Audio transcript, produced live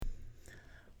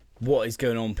What is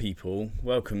going on, people?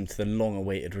 Welcome to the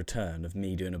long-awaited return of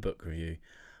me doing a book review.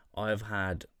 I have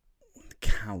had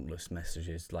countless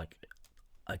messages, like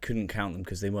I couldn't count them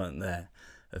because they weren't there,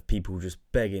 of people just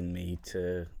begging me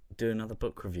to do another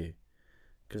book review.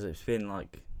 Because it's been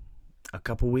like a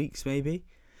couple weeks maybe,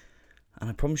 and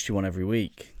I promised you one every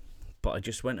week, but I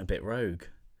just went a bit rogue.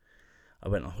 I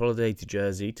went on holiday to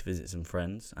Jersey to visit some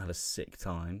friends. I had a sick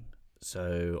time,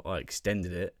 so I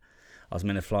extended it. I was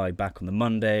meant to fly back on the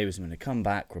Monday, was meant to come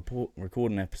back,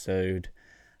 record an episode,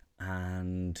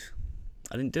 and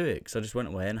I didn't do it because I just went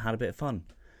away and had a bit of fun.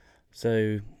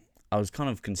 So I was kind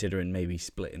of considering maybe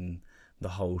splitting the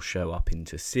whole show up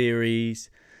into series,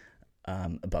 but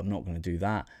I'm not going to do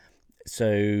that.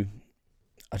 So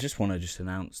I just want to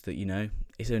announce that,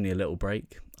 it's only a little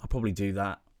break. I'll probably do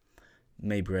that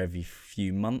maybe every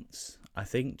few months, I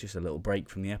think, just a little break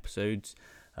from the episodes.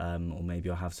 Or maybe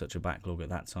I'll have such a backlog at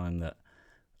that time that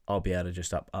I'll be able to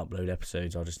just upload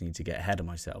episodes. I'll just need to get ahead of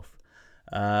myself.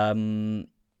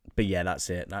 But yeah,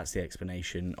 that's it. That's the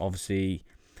explanation. Obviously,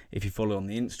 if you follow on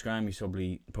the Instagram,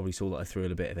 you probably saw that I threw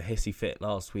a bit of a hissy fit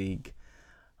last week.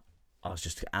 I was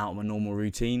just out of my normal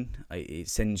routine. It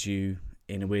sends you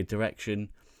in a weird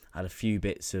direction. I had a few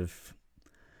bits of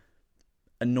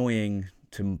annoying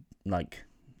to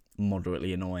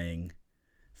moderately annoying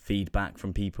feedback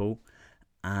from people.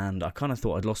 And I kind of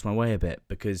thought I'd lost my way a bit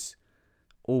because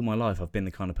all my life I've been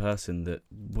the kind of person that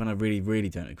when I really, really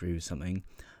don't agree with something,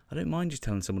 I don't mind just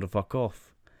telling someone to fuck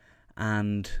off.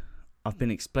 And I've been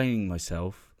explaining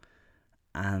myself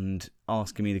and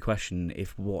asking me the question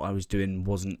if what I was doing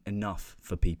wasn't enough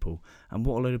for people. And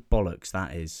what a load of bollocks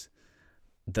that is,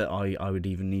 that I would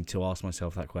even need to ask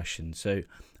myself that question. So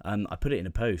I put it in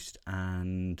a post,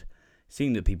 and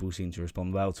seeing that people seem to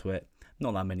respond well to it.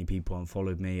 Not that many people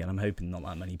unfollowed me, and I'm hoping not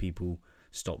that many people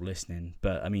stopped listening.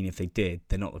 But, I mean, if they did,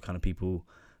 they're not the kind of people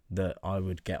that I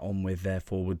would get on with,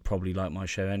 therefore would probably like my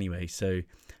show anyway. So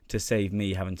to save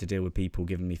me having to deal with people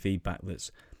giving me feedback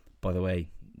that's, by the way,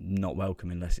 not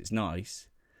welcome unless it's nice,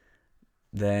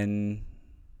 then,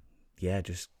 yeah,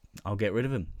 just I'll get rid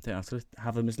of them. Don't have to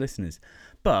have them as listeners.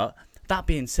 But that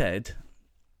being said,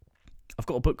 I've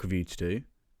got a book review to do,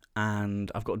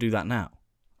 and I've got to do that now.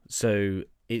 So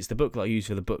it's the book that I use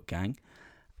for the book gang,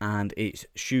 and it's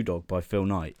Shoe Dog by Phil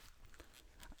Knight.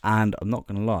 And I'm not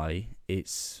going to lie,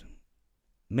 it's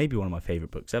maybe one of my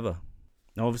favourite books ever.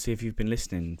 Now, obviously, if you've been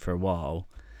listening for a while,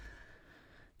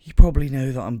 you probably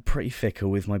know that I'm pretty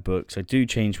fickle with my books. I do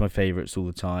change my favourites all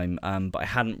the time, but I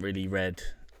hadn't really read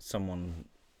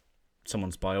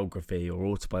someone's biography or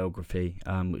autobiography,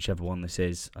 whichever one this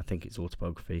is. I think it's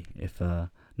autobiography. No,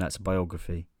 it's a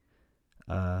biography.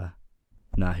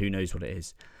 Who knows what it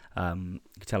is. You can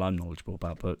tell I'm knowledgeable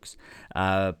about books.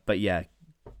 But yeah,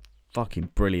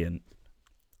 fucking brilliant.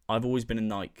 I've always been a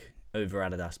Nike over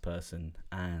Adidas person,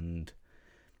 and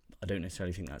I don't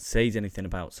necessarily think that says anything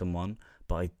about someone,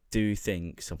 but I do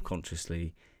think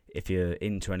subconsciously, if you're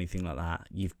into anything like that,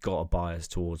 you've got a bias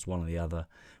towards one or the other,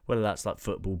 whether that's like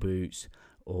football boots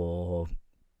or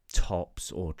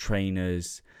tops or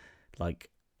trainers. Like,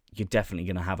 you're definitely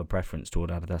going to have a preference toward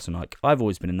Adidas and Nike. I've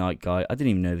always been a Nike guy. I didn't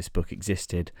even know this book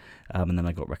existed, and then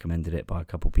I got recommended it by a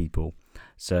couple people.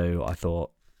 So I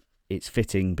thought it's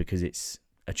fitting because it's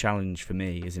a challenge for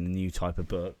me as in a new type of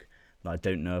book that I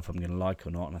don't know if I'm going to like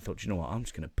or not. And I thought, you know what, I'm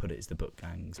just going to put it as the book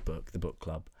gang's book, the book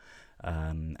club,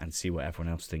 and see what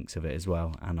everyone else thinks of it as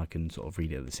well. And I can sort of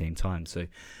read it at the same time. So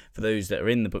for those that are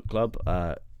in the book club,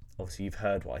 obviously you've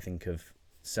heard what I think of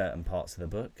certain parts of the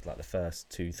book, like the first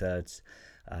 2/3.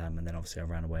 And then obviously I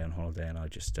ran away on holiday and I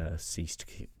just ceased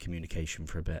communication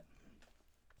for a bit.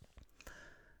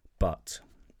 But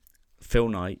Phil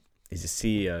Knight is the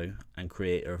CEO and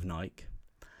creator of Nike,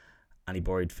 and he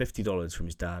borrowed $50 from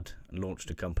his dad and launched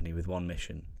a company with one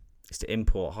mission. It's to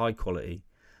import high quality,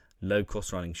 low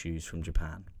cost running shoes from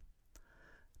Japan.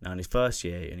 Now in his first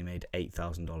year he only made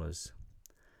 $8,000.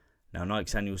 Now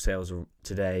Nike's annual sales are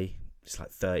today, it's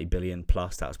like 30 billion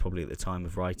plus. That was probably at the time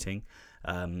of writing.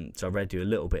 So I read you a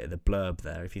little bit of the blurb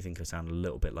there, if you think I sound a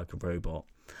little bit like a robot.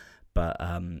 But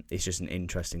it's just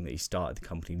interesting that he started the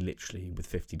company literally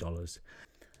with $50,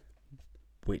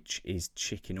 which is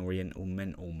chicken oriental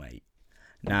mental, mate.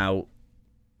 Now,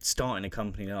 starting a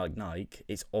company like Nike,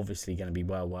 it's obviously going to be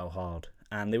well hard.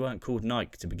 And they weren't called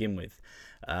Nike to begin with.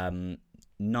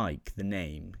 Nike, the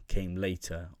name, came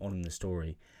later on in the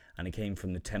story. And it came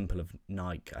from the temple of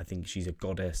Nike. I think she's a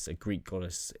goddess, a Greek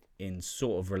goddess, in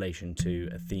sort of relation to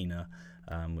Athena,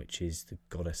 which is the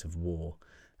goddess of war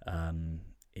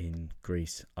in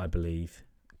Greece, I believe.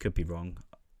 Could be wrong.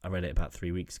 I read it about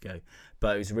 3 weeks ago,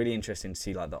 but it was really interesting to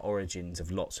see like the origins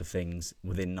of lots of things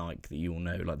within Nike that you all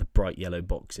know, like the bright yellow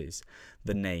boxes,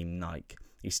 the name Nike.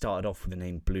 He started off with the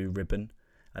name Blue Ribbon,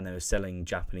 and they were selling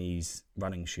Japanese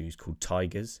running shoes called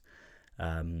Tigers.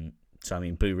 So I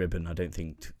mean, Blue Ribbon I don't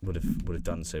think would have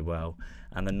done so well,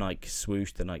 and the Nike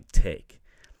swoosh, the Nike tick,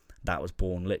 that was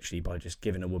born literally by just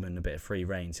giving a woman a bit of free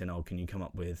rein, saying, "Oh, can you come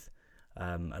up with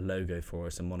a logo for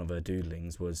us?" And one of her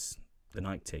doodlings was the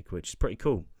Nike tick, which is pretty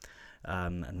cool.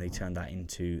 And they turned that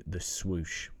into the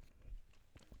swoosh.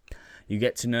 You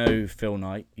get to know Phil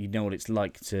Knight. You know what it's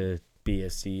like to be a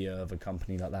CEO of a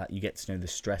company like that. You get to know the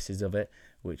stresses of it,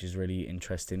 which is really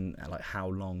interesting, like how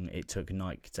long it took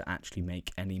Nike to actually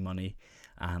make any money,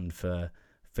 and for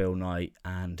Phil Knight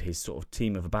and his sort of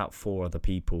team of about 4 other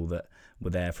people that were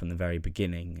there from the very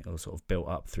beginning, or sort of built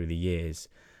up through the years,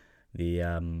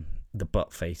 the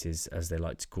butt faces, as they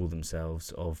like to call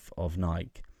themselves, of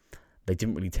Nike. They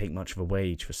didn't really take much of a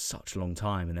wage for such a long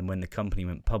time, and then when the company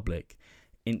went public,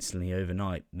 instantly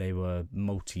overnight they were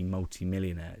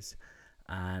multi-millionaires.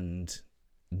 And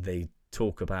they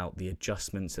talk about the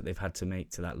adjustments that they've had to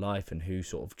make to that life, and who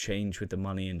sort of changed with the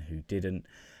money and who didn't.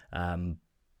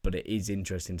 But it is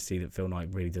interesting to see that Phil Knight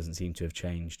really doesn't seem to have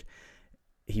changed.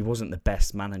 He wasn't the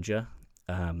best manager.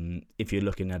 If you're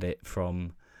looking at it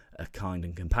from a kind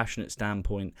and compassionate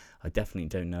standpoint, I definitely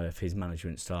don't know if his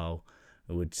management style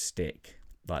would stick.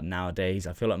 Like nowadays,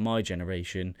 I feel like my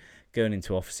generation going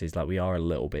into offices, like we are a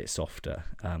little bit softer.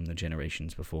 The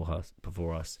generations before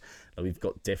us, like we've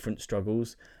got different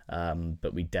struggles,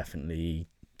 but we definitely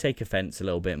take offence a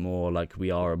little bit more. Like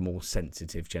we are a more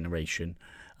sensitive generation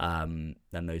than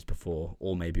those before,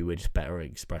 or maybe we're just better at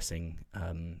expressing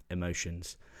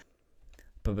emotions.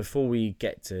 But before we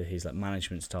get to his like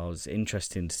management style, it's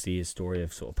interesting to see his story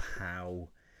of sort of how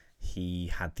he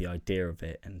had the idea of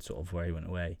it and sort of where he went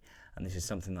away. And this is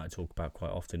something that I talk about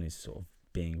quite often, is sort of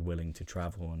being willing to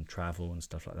travel and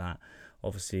stuff like that.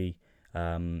 Obviously,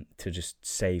 to just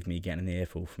save me getting an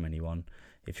earful from anyone,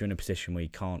 if you're in a position where you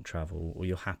can't travel, or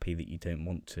you're happy that you don't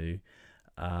want to,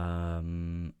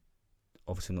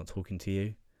 obviously I'm not talking to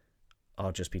you.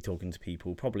 I'll just be talking to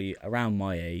people probably around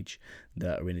my age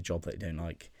that are in a job that they don't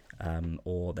like,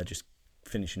 or they're just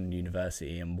finishing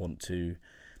university and want to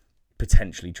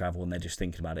potentially travel, and they're just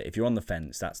thinking about it. If you're on the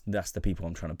fence, that's the people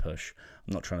I'm trying to push.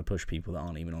 I'm not trying to push people that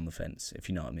aren't even on the fence, if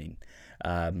you know what I mean.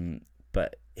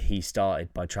 But he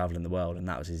started by traveling the world, and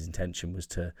that was his intention, was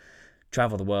to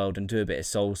travel the world and do a bit of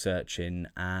soul searching,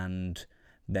 and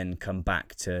then come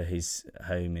back to his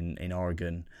home in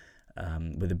Oregon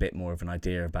with a bit more of an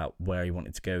idea about where he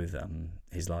wanted to go with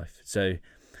his life. So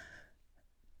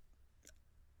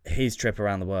his trip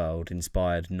around the world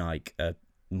inspired Nike, a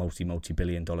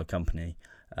multi-billion dollar company.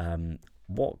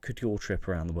 What could your trip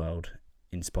around the world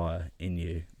inspire in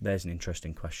you? There's an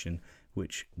interesting question,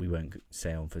 which we won't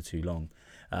stay on for too long.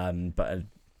 But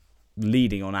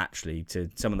leading on actually to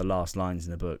some of the last lines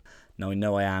in the book. Now, I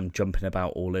know I am jumping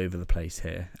about all over the place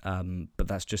here, but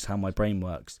that's just how my brain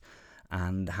works,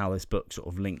 and how this book sort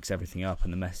of links everything up,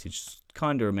 and the message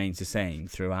kind of remains the same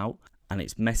throughout. And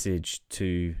it's message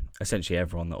to essentially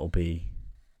everyone that will be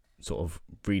sort of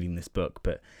reading this book,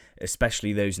 but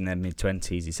especially those in their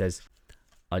mid-20s. He says,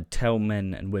 "I'd tell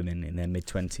men and women in their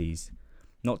mid-20s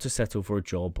not to settle for a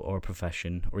job or a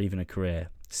profession or even a career.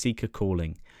 Seek a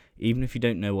calling. Even if you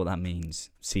don't know what that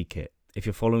means, seek it. If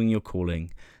you're following your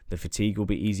calling, the fatigue will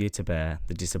be easier to bear,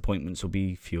 the disappointments will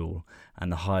be fuel,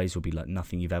 and the highs will be like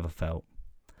nothing you've ever felt."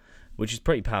 Which is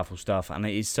pretty powerful stuff, and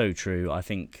it is so true. I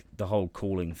think the whole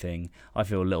calling thing, I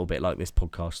feel a little bit like this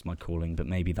podcast is my calling, but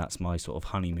maybe that's my sort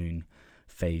of honeymoon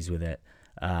phase with it.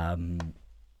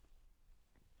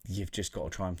 You've just got to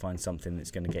try and find something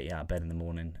that's going to get you out of bed in the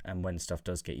morning, and when stuff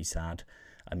does get you sad,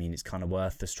 I mean, it's kind of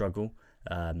worth the struggle.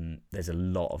 There's a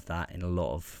lot of that in a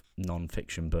lot of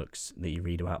non-fiction books that you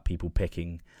read about, people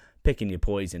picking your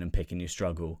poison and picking your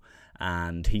struggle,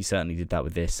 and he certainly did that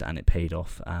with this, and it paid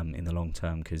off in the long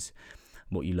term, because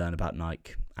what you learn about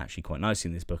Nike actually quite nicely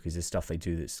in this book is the stuff they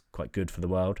do that's quite good for the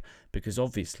world, because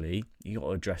obviously you got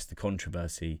to address the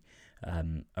controversy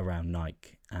around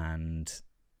Nike and,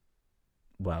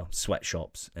 well,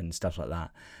 sweatshops and stuff like that.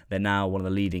 They're now one of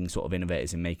the leading sort of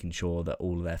innovators in making sure that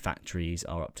all of their factories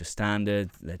are up to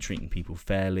standard. They're treating people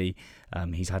fairly.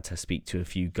 He's had to speak to a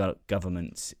few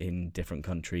governments in different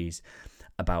countries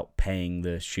about paying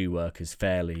the shoe workers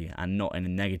fairly, and not in a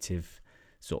negative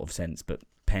sort of sense, but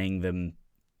paying them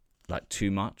like too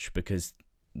much, because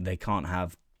they can't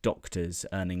have doctors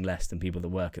earning less than people that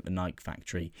work at the Nike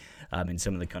factory in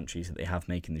some of the countries that they have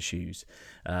making the shoes.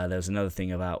 There was another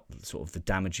thing about sort of the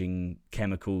damaging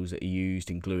chemicals that are used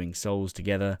in gluing soles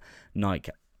together. Nike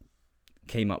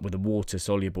came up with a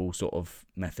water-soluble sort of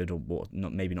method, or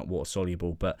maybe not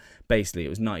water-soluble, but basically it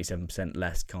was 97%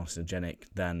 less carcinogenic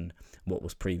than what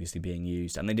was previously being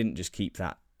used. And they didn't just keep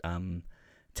that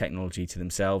technology to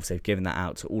themselves. They've given that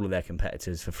out to all of their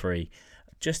competitors for free,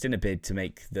 just in a bid to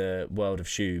make the world of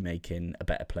shoemaking a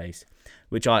better place,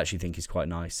 which I actually think is quite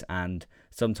nice. And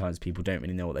sometimes people don't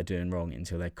really know what they're doing wrong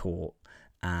until they're caught,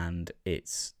 and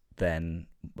it's then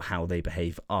how they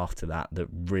behave after that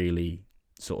really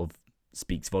sort of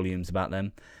speaks volumes about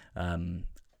them,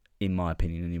 in my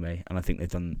opinion anyway. And I think they've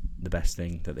done the best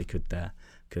thing that they could there,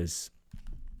 because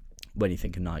when you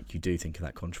think of Nike, you do think of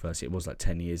that controversy. It was like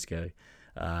 10 years ago,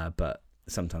 but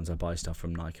sometimes I buy stuff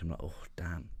from Nike and I'm like, oh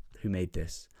damn, who made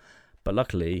this? But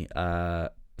luckily, I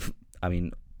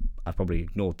mean, I've probably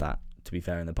ignored that, to be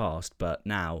fair, in the past, but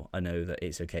now I know that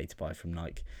it's okay to buy from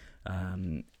Nike,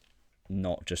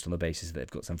 not just on the basis that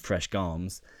they've got some fresh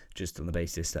garms, just on the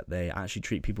basis that they actually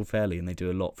treat people fairly and they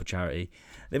do a lot for charity.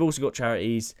 They've also got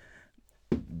charities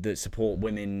that support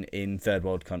women in third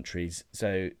world countries.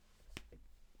 So,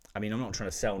 I mean, I'm not trying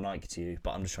to sell Nike to you,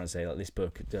 but I'm just trying to say that this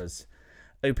book does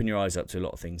open your eyes up to a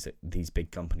lot of things that these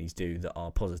big companies do that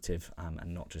are positive, and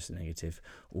not just negative.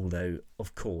 Although,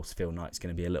 of course, Phil Knight's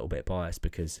going to be a little bit biased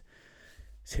because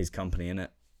it's his company, innit?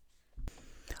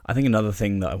 I think another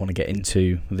thing that I want to get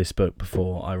into with this book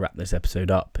before I wrap this episode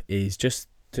up is just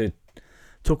to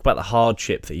talk about the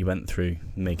hardship that he went through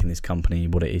making this company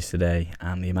what it is today,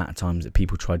 and the amount of times that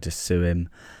people tried to sue him.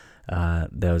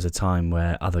 There was a time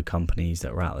where other companies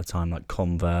that were out at the time, like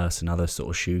Converse and other sort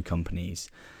of shoe companies,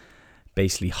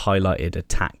 basically highlighted a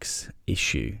tax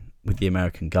issue with the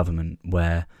American government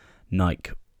where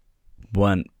Nike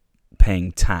weren't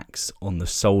paying tax on the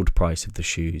sold price of the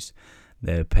shoes.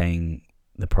 They were paying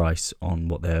the price on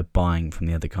what they're buying from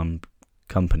the other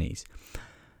companies,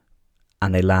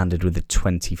 and they landed with a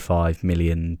 $25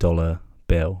 million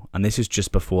bill, and this is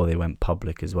just before they went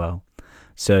public as well.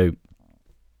 So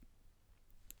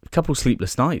a couple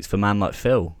sleepless nights for a man like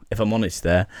Phil, if I'm honest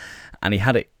there, and he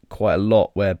had it quite a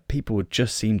lot where people would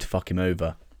just seem to fuck him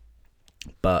over.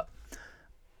 But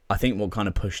I think what kind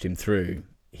of pushed him through,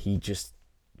 he just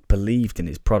believed in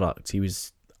his product. He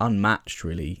was unmatched,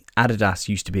 really. Adidas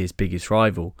used to be his biggest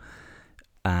rival,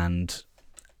 and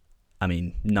I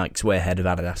mean, Nike's way ahead of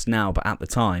Adidas now, but at the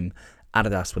time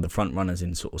Adidas were the front runners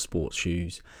in sort of sports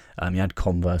shoes. You had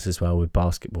Converse as well with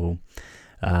basketball,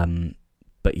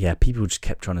 but yeah, people just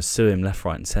kept trying to sue him left,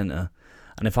 right and centre,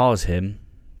 and if I was him,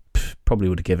 probably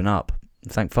would have given up.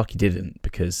 Thank fuck he didn't,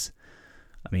 because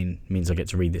I mean, it means I get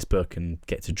to read this book and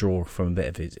get to draw from a bit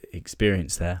of his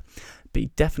experience there. But he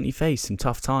definitely faced some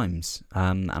tough times,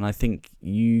 and I think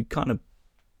you kind of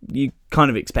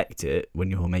expect it when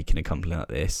you're making a company like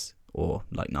this, or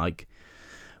like Nike.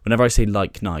 Whenever I say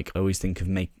like Nike, I always think of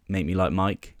Make Me Like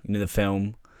Mike. You know the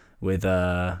film with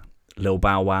Lil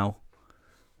Bow Wow?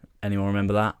 Anyone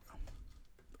remember that?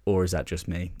 Or is that just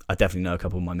me? I definitely know a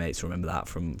couple of my mates remember that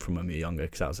from when we were younger,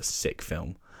 because that was a sick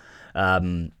film.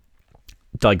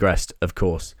 Digressed, of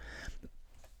course.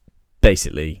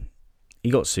 Basically, he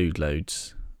got sued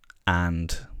loads,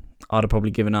 and I'd have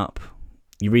probably given up.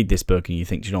 You read this book and you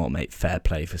think, do you know what, mate? Fair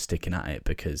play for sticking at it,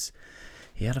 because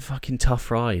he had a fucking tough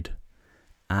ride,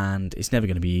 and it's never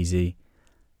going to be easy.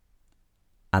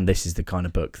 And this is the kind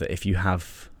of book that if you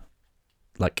have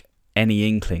like any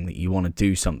inkling that you want to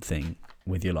do something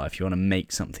with your life, you want to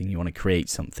make something, you want to create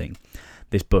something,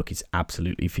 this book is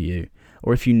absolutely for you.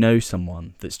 Or if you know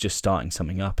someone that's just starting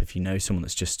something up, if you know someone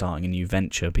that's just starting a new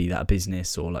venture, be that a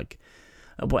business or like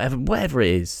whatever it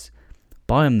is,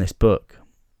 buy them this book,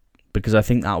 because I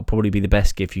think that'll probably be the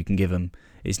best gift you can give them.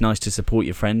 It's nice to support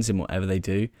your friends in whatever they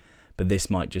do, but this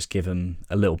might just give them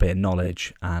a little bit of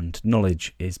knowledge, and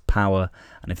knowledge is power.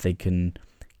 And if they can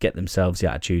get themselves the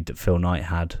attitude that Phil Knight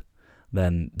had,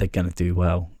 then they're going to do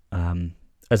well.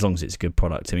 As long as it's a good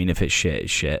product. I mean, if it's shit,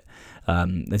 it's shit.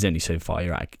 There's only so far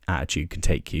your attitude can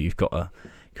take you. You've got to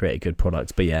create a good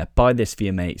product. But yeah, buy this for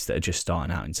your mates that are just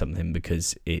starting out in something,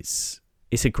 because it's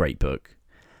a great book.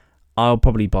 I'll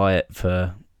probably buy it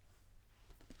for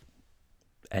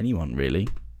anyone, really.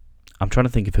 I'm trying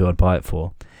to think of who I'd buy it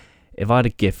for. If I had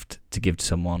a gift to give to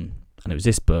someone and it was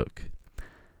this book,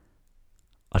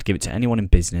 I'd give it to anyone in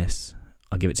business.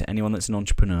 I'd give it to anyone that's an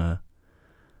entrepreneur.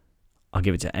 I'll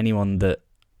give it to anyone that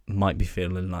might be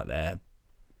feeling like they're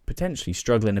potentially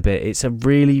struggling a bit. It's a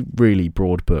really, really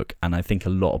broad book, and I think a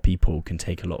lot of people can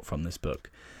take a lot from this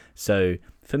book. So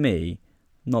for me,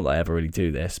 not that I ever really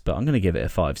do this, but I'm going to give it a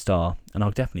 5-star, and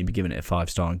I'll definitely be giving it a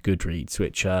 5-star on Goodreads,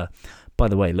 which, by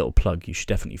the way, little plug, you should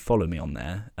definitely follow me on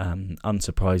there.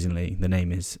 Unsurprisingly, the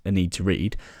name is A Need to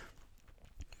Read.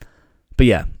 But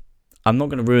yeah, I'm not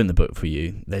going to ruin the book for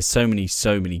you. There's so many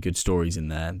good stories in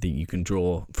there that you can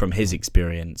draw from his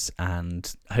experience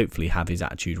and hopefully have his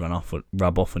attitude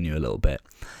rub off on you a little bit.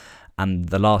 And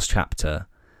the last chapter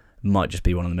might just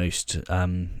be one of the most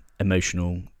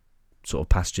emotional sort of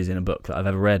passages in a book that I've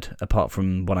ever read, apart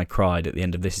from when I cried at the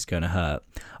end of This Is Going to Hurt.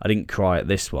 I didn't cry at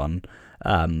this one,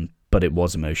 but it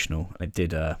was emotional. It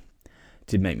did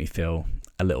make me feel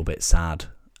a little bit sad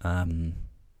in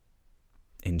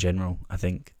general, I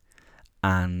think.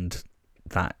 And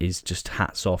that is just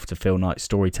hats off to Phil Knight's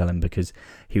storytelling, because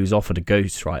he was offered a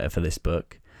ghostwriter for this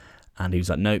book and he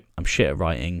was like, nope, I'm shit at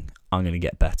writing, I'm going to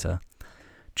get better.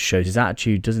 Just shows his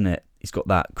attitude, doesn't it? He's got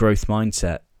that growth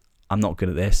mindset. I'm not good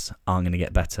at this, I'm going to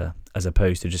get better, as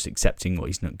opposed to just accepting what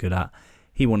he's not good at.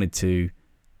 He wanted to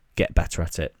get better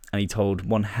at it, and he told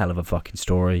one hell of a fucking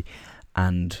story.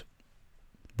 And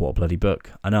what a bloody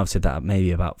book. I know I've said that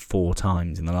maybe about 4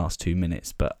 times in the last 2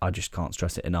 minutes, but I just can't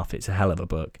stress it enough. It's a hell of a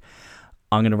book.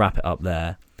 I'm going to wrap it up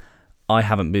there. I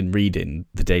haven't been reading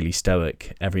The Daily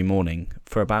Stoic every morning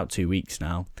for about 2 weeks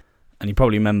now. And you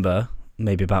probably remember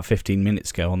maybe about 15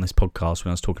 minutes ago on this podcast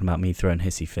when I was talking about me throwing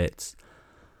hissy fits.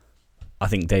 I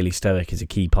think Daily Stoic is a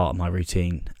key part of my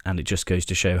routine, and it just goes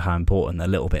to show how important a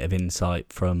little bit of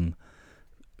insight from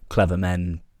clever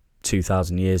men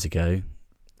 2,000 years ago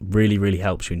really, really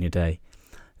helps you in your day.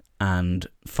 And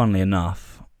funnily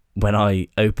enough, when I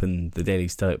opened the Daily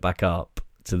Stoic back up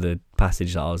to the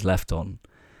passage that I was left on,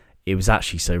 it was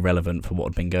actually so relevant for what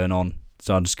had been going on.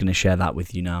 So I'm just going to share that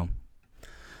with you now.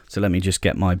 So let me just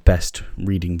get my best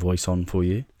reading voice on for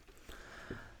you.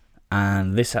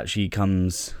 And this actually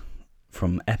comes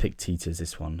from Epictetus,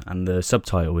 this one. And the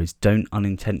subtitle is, Don't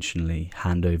Unintentionally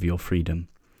Hand Over Your Freedom.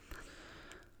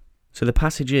 So the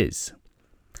passage is,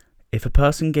 if a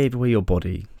person gave away your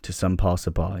body to some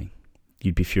passerby,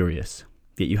 you'd be furious,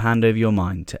 yet you hand over your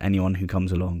mind to anyone who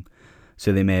comes along,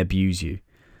 so they may abuse you,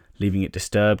 leaving it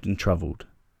disturbed and troubled.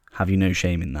 Have you no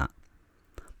shame in that?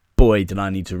 Boy, did I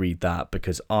need to read that,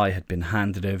 because I had been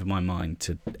handed over my mind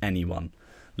to anyone,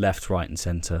 left, right and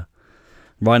centre.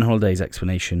 Ryan Holiday's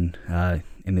explanation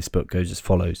in this book goes as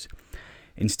follows.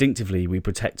 Instinctively, we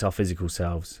protect our physical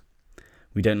selves.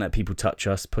 We don't let people touch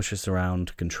us, push us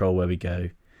around, control where we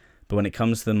go. But when it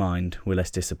comes to the mind, we're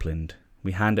less disciplined.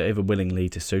 We hand it over willingly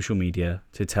to social media,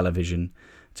 to television,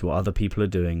 to what other people are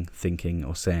doing, thinking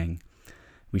or saying.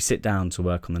 We sit down to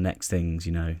work on the next things,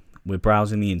 We're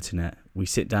browsing the internet. We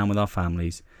sit down with our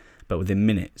families, but within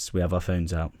minutes we have our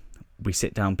phones out. We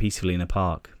sit down peacefully in a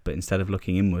park, but instead of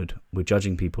looking inward, we're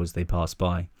judging people as they pass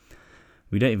by.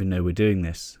 We don't even know we're doing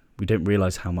this. We don't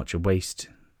realise how much a waste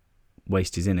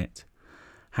is in it.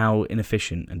 How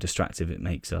inefficient and distractive it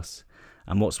makes us.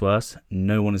 And what's worse,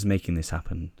 no one is making this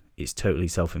happen. It's totally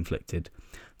self-inflicted.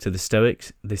 To the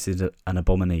Stoics, this is an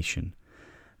abomination.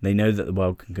 They know that the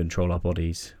world can control our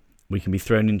bodies. We can be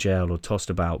thrown in jail or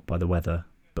tossed about by the weather,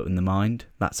 but in the mind,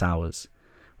 that's ours.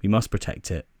 We must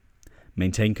protect it.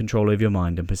 Maintain control over your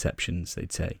mind and perceptions,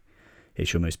 they'd say.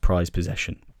 It's your most prized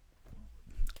possession.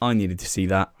 I needed to see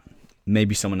that.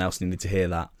 Maybe someone else needed to hear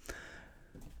that.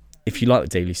 If you like the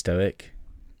Daily Stoic,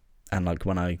 and like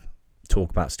when I talk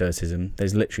about Stoicism,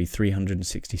 there's literally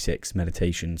 366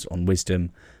 meditations on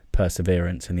wisdom,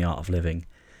 perseverance and the art of living,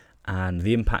 and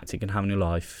the impact it can have on your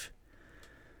life,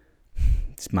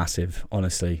 it's massive,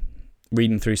 honestly.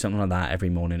 Reading through something like that every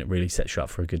morning, it really sets you up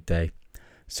for a good day.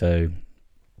 So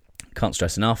can't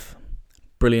stress enough,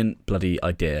 brilliant bloody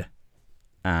idea.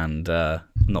 And I'm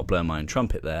not blowing my own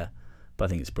trumpet there, but I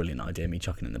think it's a brilliant idea, me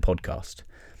chucking it in the podcast.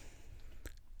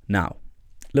 Now,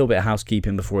 a little bit of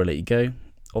housekeeping before I let you go.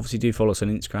 Obviously do follow us on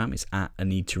Instagram. It's at a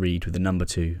need to read with the number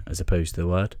 2 as opposed to the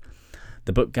word.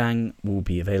 The book gang will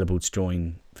be available to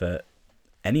join for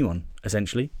anyone,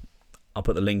 essentially. I'll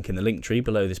put the link in the link tree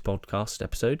below this podcast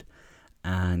episode,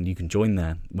 and you can join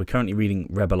there. We're currently reading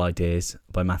Rebel Ideas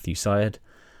by Matthew Syed,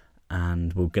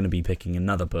 and we're going to be picking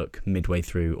another book midway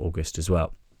through August as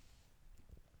well.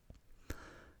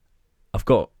 I've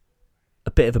got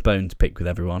a bit of a bone to pick with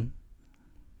everyone.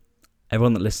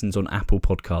 Everyone that listens on Apple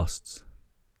Podcasts.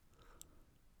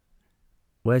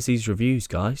 Where's these reviews,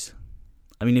 guys?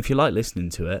 I mean, if you like listening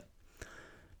to it,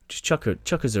 just chuck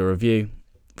us a review.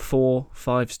 4,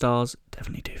 5 stars.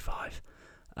 Definitely do 5.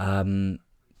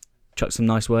 Chuck some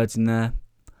nice words in there.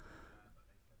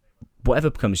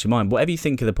 Whatever comes to your mind. Whatever you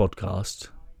think of the podcast,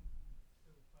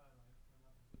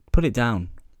 put it down.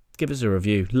 Give us a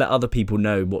review. Let other people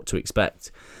know what to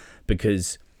expect.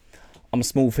 Because I'm a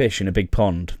small fish in a big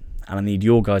pond, and I need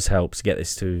your guys' help to get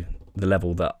this to the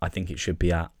level that I think it should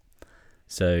be at.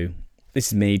 So this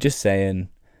is me just saying,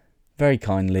 very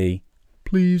kindly,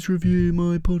 please review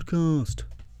my podcast.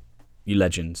 You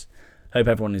legends. Hope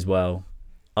everyone is well.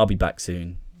 I'll be back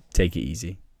soon. Take it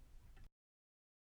easy.